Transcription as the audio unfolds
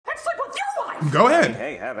Go ahead.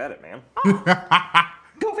 Hey, have at it, man.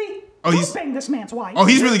 Goofy, Oh, don't bang this man's wife. Oh,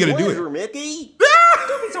 he's really gonna do Pleasure, it. Mickey.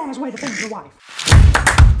 Goofy's on his way to bang your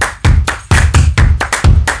wife.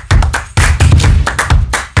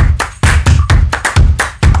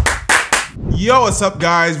 Yo, what's up,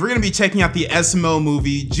 guys? We're gonna be checking out the SML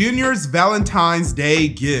movie, Junior's Valentine's Day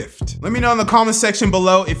Gift. Let me know in the comment section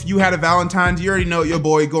below if you had a Valentine's. You already know your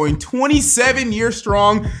boy going 27 years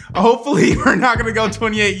strong. Hopefully, we're not gonna go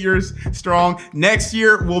 28 years strong. Next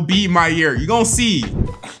year will be my year. You gonna see.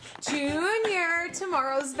 Junior,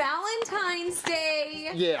 tomorrow's Valentine's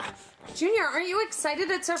Day. Yeah. Junior, aren't you excited?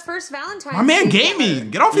 It's our first Valentine's My man Day gaming.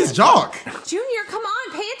 Get off his jock. Junior, come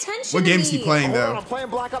on, pay attention What to game is he me. playing, Hold on, though? I'm playing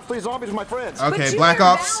Black Ops 3 Zombies with my friends. But Okay, Junior, Black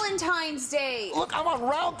Ops. Valentine's Day. Look, I'm on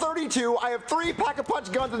round 32. I have 3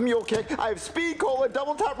 pack-a-punch guns with Mule Kick. I have Speed Cola,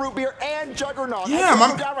 Double Tap Root Beer, and Juggernaut. Yeah,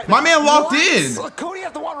 my man locked in. Look, Cody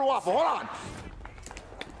has the water waffle. Hold on.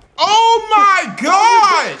 Oh my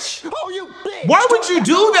gosh! Oh, you bitch! Why would you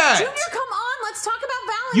do Junior, that? come on, let's talk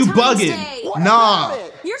about You Valentine's bugging. Day. What Nah. about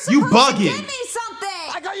it? You're You supposed to bugging. give me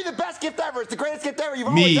something. I got you the best gift ever. It's the greatest gift ever.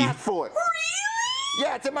 You've Me. always asked for it. Really?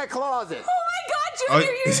 Yeah, it's in my closet. Oh my God,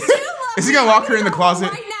 Junior, Oh, you do love is he me. gonna lock I'm her in the go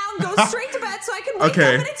closet? right now and go straight to bed so I can wake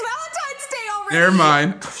Okay. up and it's Valentine's Day already. Never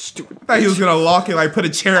mind. Stupid. I thought he was gonna lock it, like put a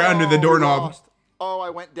chair under the Oh, doorknob. lost. Oh,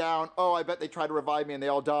 I went down. Oh, I bet they tried to revive me and they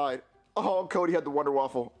all died. Oh, Cody had the Wonder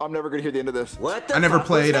Waffle. I'm never gonna hear the end of this. What the I never fuck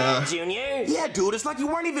played, was that, Junior? Yeah, dude, it's like you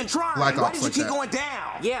weren't even trying. Black Why Ops did you like keep that. going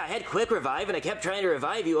down? Yeah, I had quick revive and I kept trying to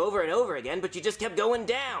revive you over and over again, but you just kept going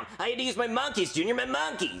down. I had to use my monkeys, Junior, my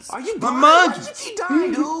monkeys. Are you My blind? monkey. Why did you keep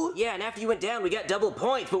dying, dude? Yeah, and after you went down, we got double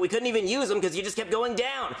points, but we couldn't even use them because you just kept going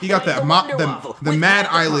down. He got And I had that Wonder the Waffle the with mad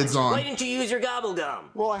Pack-a-Punch. eyelids on. Why didn't you use your gobble gum?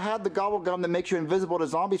 Well, I had the gobble gum that makes you invisible to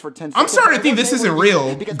zombies for 10 seconds. I'm starting to think I this wasn't isn't able to use real.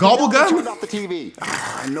 it because Gobble Penelope gum? turned off the TV.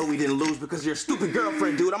 I know we didn't lose because of your stupid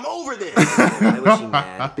girlfriend, dude. I'm over this. Why was she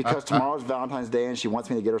mad? Because tomorrow's Valentine's Day and she wants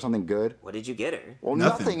me to get her something good. What did you get her? Well,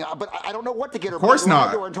 Nothing. nothing. But I don't know what to get her. Of course But I not.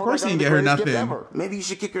 went to her and told Of course her I you got didn't the get her greatest gift nothing. ever. Maybe you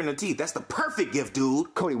should kick her in the teeth. That's the perfect gift,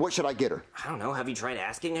 dude. Cody, what should I get her? I don't know. Have you tried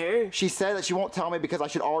asking her? She said that she won't tell me because I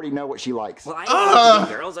should already know what she likes. Well, I don't like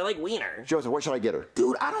girls. I like wiener. Joseph, what should I get her?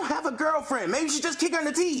 Dude, I don't have a girlfriend. Maybe you should just kick her in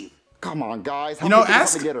the teeth. Come on, guys. How You know, many people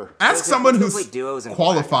ask to get her? ask someone let's go who's play duos and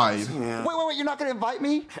qualified. Wait. You're not going to invite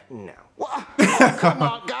me? No. What? Oh, come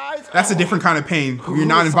on, guys. That's a different kind of pain. You're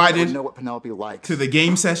not Who would invited know what Penelope likes? to the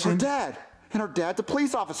game Her session. dad. And her dad's a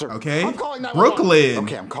police officer. Okay. I'm calling 911. Brooklyn.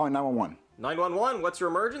 Okay, I'm calling 911. 911, what's your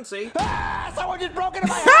emergency? Ah! Someone just broke into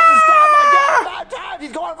my house and stabbed my dad 5 times.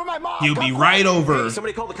 He's going for my mom. You'll Come be on. right over.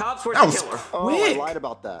 Somebody called the cops. Where's That the was killer? Oh, I quick. lied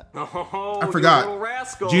about that. Oh, I forgot. You little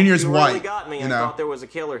rascal. Junior's you really white, got me. you I know. thought there was a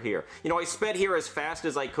killer here. You know, I sped here as fast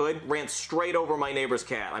as I could, ran straight over my neighbor's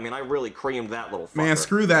cat. I mean, I really creamed that little fucker. Man,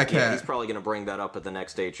 screw that Yeah, cat. he's probably gonna bring that up at the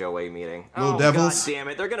next HOA meeting. Little oh, devils. God damn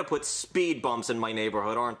it. They're gonna put speed bumps in my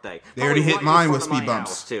neighborhood, aren't they? They already Probably hit right in mine front with of my speed bumps.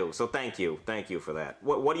 house, too. So thank you. Thank you for that.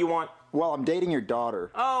 What do you want? Well, I'm dating your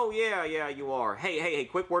daughter. Oh, yeah, you are. Hey,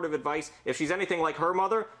 quick word of advice. If she's anything like her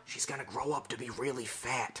mother, she's gonna grow up to be really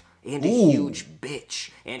fat and a Ooh. huge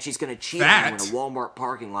bitch. And she's gonna cheat on you in a Fat? Walmart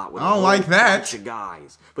parking lot with I a don't whole like that. bunch of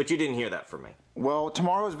guys. But you didn't hear that from me. Well,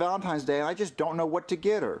 tomorrow's Valentine's Day, and I just don't know what to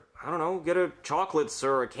get her. I don't know, get a chocolates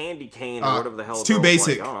or a candy cane or whatever the hell it's a too girl's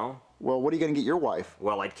basic. Like. I don't know. Well, what are you going to get your wife?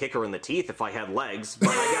 Well, I'd kick her in the teeth if I had legs, but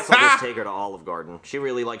I guess I'll just take her to Olive Garden. She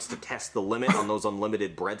really likes to test the limit on those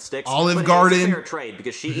unlimited breadsticks. Olive but Garden? It's a fair trade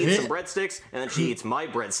because she eats some breadsticks and then she eats my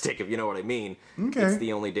breadstick, if you know what I mean. Okay. It's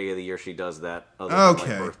the only day of the year she does that, other than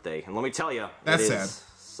Okay. my birthday. And let me tell you, That's it is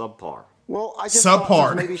sad. subpar. Well, I just Subpar. thought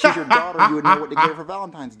since maybe she's your daughter, you would know what to get her for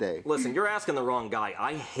Valentine's Day. Listen, you're asking the wrong guy.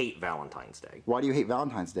 I hate Valentine's Day. Why do you hate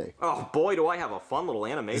Valentine's Day? Oh boy, do I have a fun little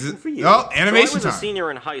animation for you. Oh, animation so I was a time.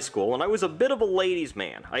 senior in high school, and I was a bit of a ladies'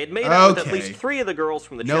 man. I had made out with at Okay. least 3 of the girls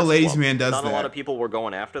from the No chess ladies' club. man does Not that. a lot of people were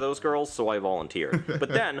going after those girls, so I volunteered. But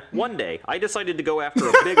then, one day, I decided to go after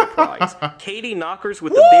a bigger prize. Katie Knockers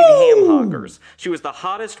with the big ham hockers. She was the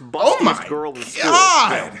hottest, bustiest my girl in school.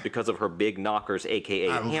 God. Well, because of her big knockers, a.k.a.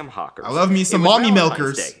 ham hockers. I love me some It was mommy Valentine's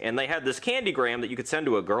milkers. Day, and they had this candygram that you could send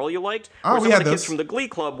to a girl you liked, Oh, where we some had of the kids those. from the Glee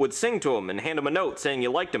Club would sing to him and hand him a note saying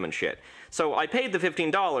you liked him and shit. So I paid the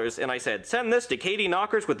 $15 and I said, send this to Katie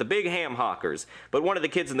Knockers with the big ham hockers. But one of the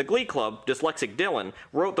kids in the Glee Club, dyslexic Dylan,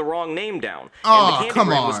 wrote the wrong name down. Aw, and the come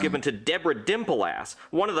candygram was on. given to Deborah Dimple-Ass,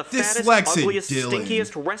 one of the fattest, Dyslexic ugliest, Dylan.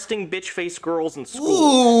 stinkiest, resting bitch-faced girls in school.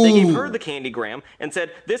 Ooh. They gave her the candygram and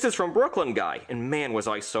said, this is from Brooklyn guy. And man, was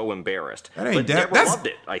I so embarrassed. That ain't But that- Deborah that's- loved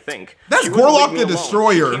it, I think. that's She wouldn't Gorlock leave me the alone.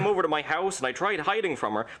 Destroyer. She came over to my house and I tried hiding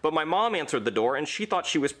from her, but my mom answered the door and she thought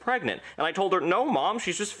she was pregnant. And I told her, no, Mom,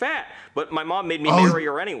 she's just fat. But but my mom made me marry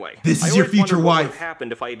her anyway. This is I your always future wondered what would wife. have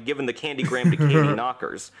happened if I had given the candygram to Katie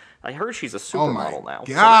Knockers. I heard she's a supermodel now. God.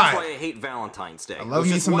 So that's why I hate Valentine's Day. I love was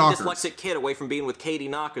me just some one knockers. dyslexic kid away from being with Katie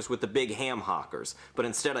Knockers with the big ham hockers. But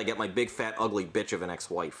instead I get my big fat ugly bitch of an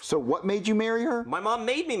ex-wife. So what made you marry her? My mom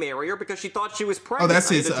made me marry her because she thought she was pregnant.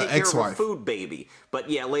 that's I had his, to take care of ex-wife. her food baby.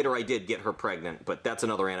 But yeah, later I did get her pregnant, but that's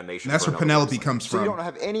another animation. That's for where another Penelope episode. comes So you from. don't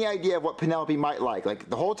have any idea of what Penelope might like. Like,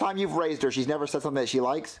 the whole time you've raised her, she's never said something that she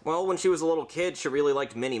likes? Well, when she was a little kid, she really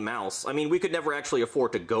liked Minnie Mouse. I mean, we could never actually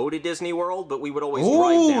afford to go to Disney World, but we would always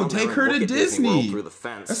drive down take there her and to look at Disney World Disney. through the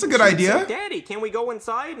fence. That's a And good she'd idea. say, Daddy, can we go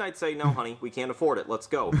inside? And I'd say, no, honey, we can't afford it. Let's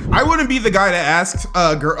go. I wouldn't be the guy to ask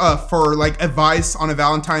for like advice on a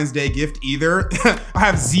Valentine's Day gift either. I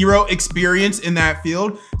have zero experience in that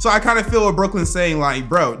field. So I kind of feel what Brooklyn's saying, like,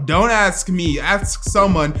 bro, don't ask me, ask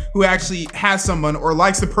someone who actually has someone or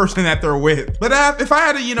likes the person that they're with. But if I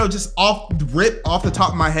had to, just rip off the top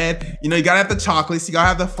of my head, you gotta have the chocolates, you gotta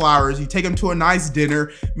have the flowers, you take them to a nice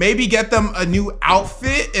dinner, maybe get them a new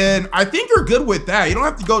outfit, and I think you're good with that. You don't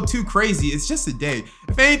have to go too crazy. It's just a day.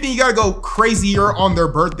 If anything, you gotta go crazier on their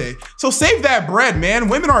birthday. So save that bread, man.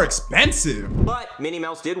 Women are expensive. But Minnie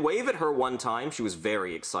Mouse did wave at her one time. She was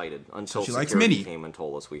very excited until she likes security Minnie. came and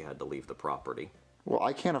told us we had to leave the property. Well,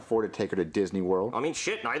 I can't afford to take her to Disney World. I mean,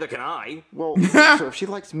 shit, neither can I. Well, so if she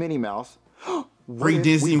likes Minnie Mouse, Bring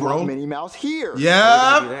Disney we brought World. Minnie Mouse here. Do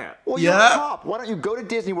Yeah. that. Well, you're a cop. Why don't you go to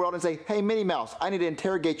Disney World and say, hey, Minnie Mouse, I need to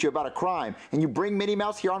interrogate you about a crime. And you bring Minnie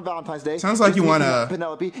Mouse here on Valentine's Day. Sounds like Just you meet want me a with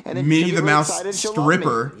Penelope, and then Minnie she'll be the really Mouse excited and she'll love me.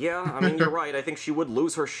 stripper. Yeah, I mean, you're right. I think she would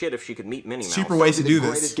lose her shit if she could meet Minnie Mouse. Cheaper ways to The do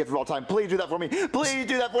greatest this. gift of all time. Please do that for me. Please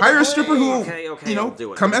do that for me. Hire a please. stripper who, Okay, I'll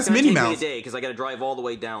do it. come It's as gonna Minnie take me Mouse. a day because I got to drive all the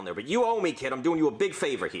way down there. But you owe me, kid. I'm doing you a big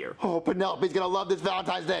favor here. Oh, Penelope's gonna love this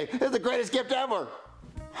Valentine's Day. It's the greatest gift ever.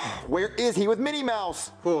 Where is he with Minnie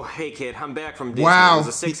Mouse? Oh, hey, kid. I'm back from Disney. Wow. It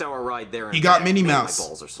was a 6-hour ride there. And he got back. Minnie Man, Mouse. My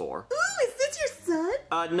balls are sore. Ooh, is this your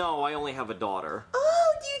son? No, I only have a daughter.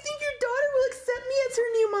 Oh, do you think your daughter will accept me as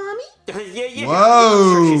her new mommy? Yeah. Whoa.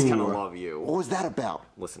 I'm sure she's gonna love you. What was that about?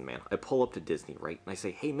 Listen, man, I pull up to Disney, right? And I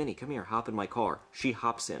say, hey, Minnie, come here, hop in my car. She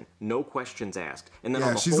hops in, no questions asked. And then Yeah,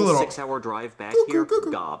 on the she's whole a little- 6-hour drive back here,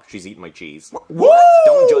 gob, she's eating my cheese. What?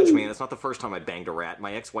 Don't judge, man. It's not the first time I banged a rat.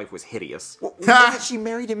 My ex-wife was hideous. Wasn't she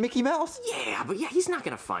married to Mickey Mouse? Yeah, but he's not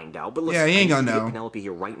gonna find out. But listen, Yeah, he ain't I gonna need to know. get Penelope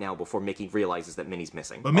here right now before Mickey realizes that Minnie's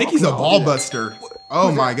missing. But Mickey's a ball buster.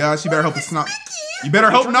 Oh my gosh, you better hope it's not. You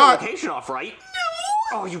better hope Turn the not. location off, right?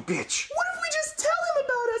 No! Oh, you bitch. What if we just tell him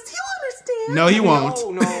about us? He'll understand. No, he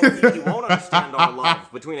won't. No, he won't understand our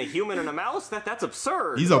love. Between a human and a mouse, that's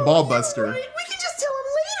absurd. He's a ball buster. Right, we can just tell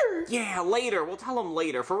him later. Yeah, later. We'll tell him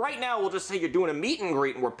later. For right now, we'll just say you're doing a meet and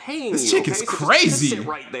greet and we're paying This you. chick is okay? So just crazy. sit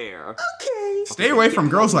right there. Okay. Stay away from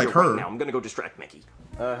girls like Right her. now, I'm gonna go distract Mickey.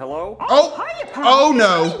 Hello? Oh, Hiya, pal. oh Minnie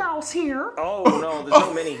no. Mouse here. Oh no, there's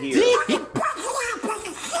no Minnie here.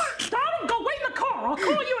 Darling, go wait in the car. I'll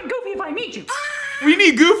call you and Goofy if I need you. We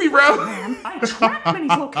need Goofy, bro. Man, I tracked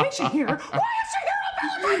Minnie's location here. Why is she here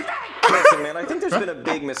on Valentine's Day? Listen, man, I think there's been a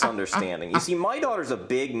big misunderstanding. You see, my daughter's a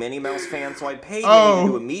big Minnie Mouse fan, so I paid Minnie to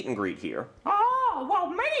do a meet and greet here. Oh, well,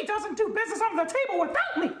 Minnie doesn't do business under the table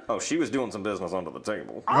without me. Oh, she was doing some business under the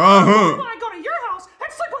table. I want to go to your house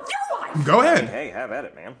and sleep with your wife. Go ahead. Hey, have at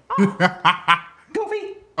it, man.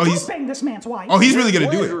 Goofy, Oh, don't he's- bang this man's wife. Oh, he's really gonna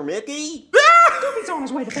do Pleasure, it. Mickey. Goofy's on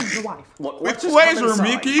his way to bang your wife. Look, With let's just come pleasure, inside.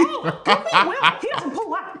 Mickey. Oh, Goofy will. He doesn't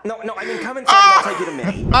pull out. No, I mean, come inside and I'll take you to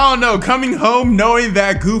Minnie. I don't know, coming home knowing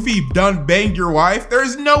that Goofy done banged your wife,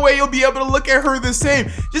 there's no way you'll be able to look at her the same.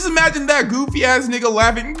 Just imagine that goofy ass nigga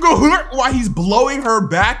laughing while he's blowing her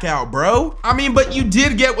back out, bro. I mean, but you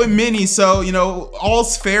did get with Minnie, so,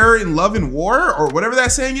 all's fair in love and war, or whatever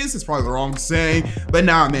that saying is. It's probably the wrong saying, but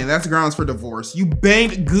nah, man, that's grounds for divorce. You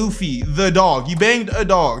banged Goofy, the dog. You banged a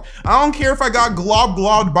dog. I don't care if I got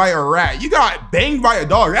globbed by a rat. You got banged by a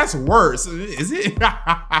dog. That's worse, is it?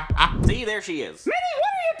 See, there she is. Minnie,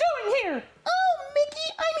 what are you doing here? Oh, Mickey,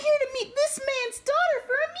 I'm here to meet this man's daughter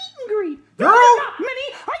for a meet and greet. No, Girl. you're not,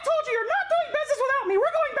 Minnie. I told you you're not doing business without me.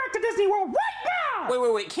 We're going back to Disney World right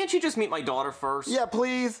now. Wait. Can't you just meet my daughter first? Yeah,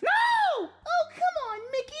 please. No! Oh, come on,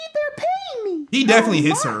 Mickey. They're paying me. He definitely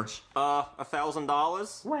hits her.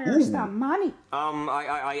 $1,000? Where's the money?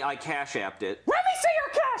 I cash apped it. Let me see your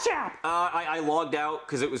cash app. I logged out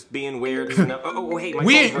because it was being weird. Oh, hey, my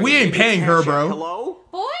We phone's ain't- we ringing. ain't paying her, Cash bro. App. Hello?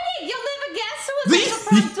 Boy, you live a guess who was at the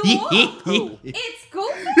front door? It's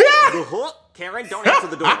Goofy. The hook? Karen, don't answer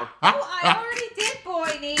the door. Oh, I already did,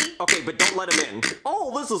 Boydie. Okay, but don't let him in.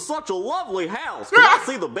 Oh, this is such a lovely house. Can I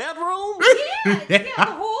see the bedroom? Yeah,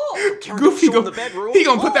 the whole. Karen, Goofy don't show him go- the bedroom. he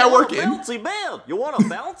gonna put that what work a in. bouncy bed. You want to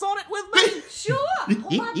bounce on it with me? Sure. Hold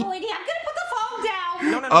on, Boydie. I'm gonna put the phone down.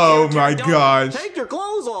 No, Oh Karen, my don't. gosh. Take your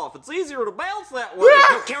clothes off. It's easier to bounce that way.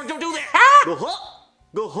 No, Karen, don't do that. Go huh.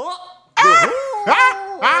 Go huh.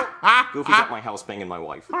 Goofy's at my house banging my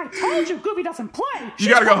wife. I told you Goofy doesn't play. You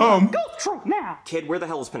gotta go home. Goof troop now. Kid, where the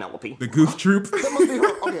hell is Penelope? The goof troop. That must be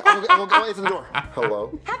her. Okay, I'll go answer the door.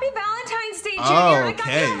 Hello. Happy Valentine's Day, Junior. Oh, I got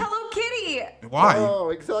okay. you a Hello Kitty. Why? Oh,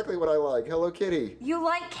 exactly what I like. Hello, Kitty. You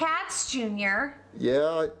like cats, Junior?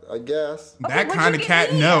 Yeah, I guess. That what'd kind you of get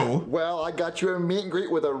cat, me? no. Well, I got you a meet and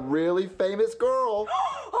greet with a really famous girl.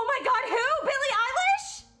 Oh my God, who? Billie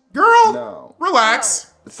Eilish? Girl, No. relax.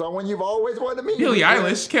 Someone you've always wanted to meet. Billie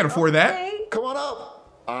Eilish can't afford that. Hey. Come on up.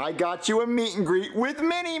 I got you a meet and greet with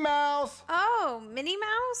Minnie Mouse. Oh, Minnie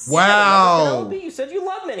Mouse? Wow. Penelope, you said you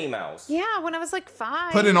love Minnie Mouse. Yeah, when I was like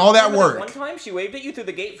 5. Put in all that Remember work. One time she waved at you through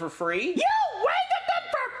the gate for free. You waved at them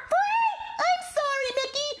for free? I'm sorry,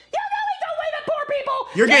 Mickey. You know we don't wave at poor people.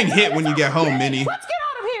 You're getting hit when you get home, Minnie. Let's get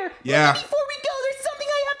out of here. Yeah. Before we go, there's something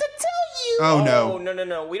I have to tell you. Oh Oh, no.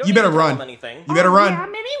 no. We don't You need better to tell run. them anything. You better run. Yeah,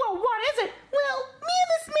 Minnie, well, what is it? Well, me and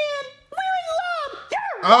this man, we're in love.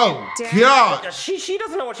 Oh Dad. God. She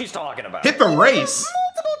doesn't know what she's talking about. Hit the race.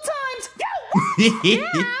 Multiple times.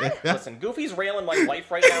 Listen, Goofy's railing my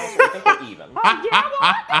wife right now, so I think we're even. Yeah, well,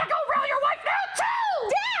 I better go rail your wife now, too.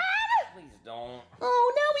 Dad! Please don't.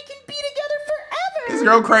 Oh, now we can be together forever. This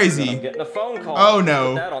girl I'm crazy. getting a phone call. Oh, no.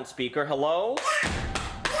 Put that on speaker. Hello? Oh, move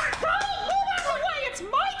out of the way. It's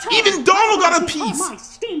my turn. Even Donald got a Oh, piece. my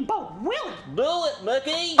steamboat Willie. Do it,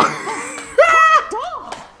 Mickey.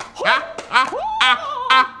 Dog.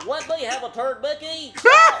 Let me have a turn, Mickey. Goofy,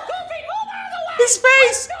 move out of the way. His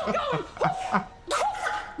face. Still going.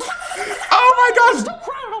 Oh my gosh. Still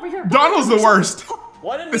crowded over here. Donald's the worst.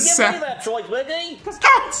 Why didn't The you give sa- me that choice, Mickey? Because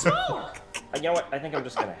Donald's smaller. You know what? I think I'm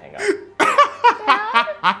just gonna hang up.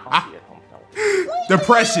 I'll see you at home, Penelope.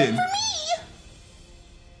 Depression.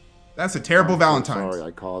 That's a terrible Valentine's. Sorry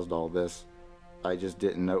I caused all this. I just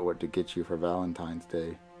didn't know what to get you for Valentine's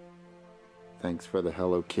Day. Thanks for the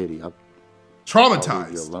Hello Kitty. I'll leave you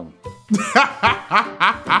Traumatized. alone.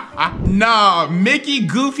 Nah, Mickey,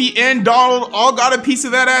 Goofy, and Donald all got a piece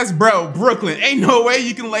of that ass, bro. Brooklyn, ain't no way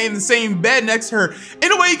you can lay in the same bed next to her. Ain't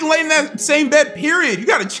no way you can lay in that same bed, period. You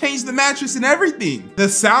gotta change the mattress and everything. The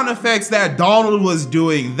sound effects that Donald was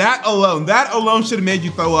doing, that alone should have made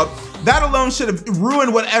you throw up. That alone should have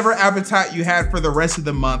ruined whatever appetite you had for the rest of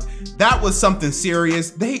the month. That was something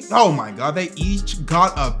serious. Oh my God, they each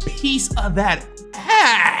got a piece of that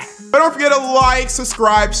ass. But don't forget to like,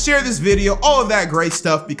 subscribe, share this video, all of that great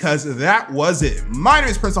stuff, because that was it. My name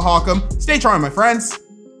is Prince of Hawcom. Stay charming, my friends.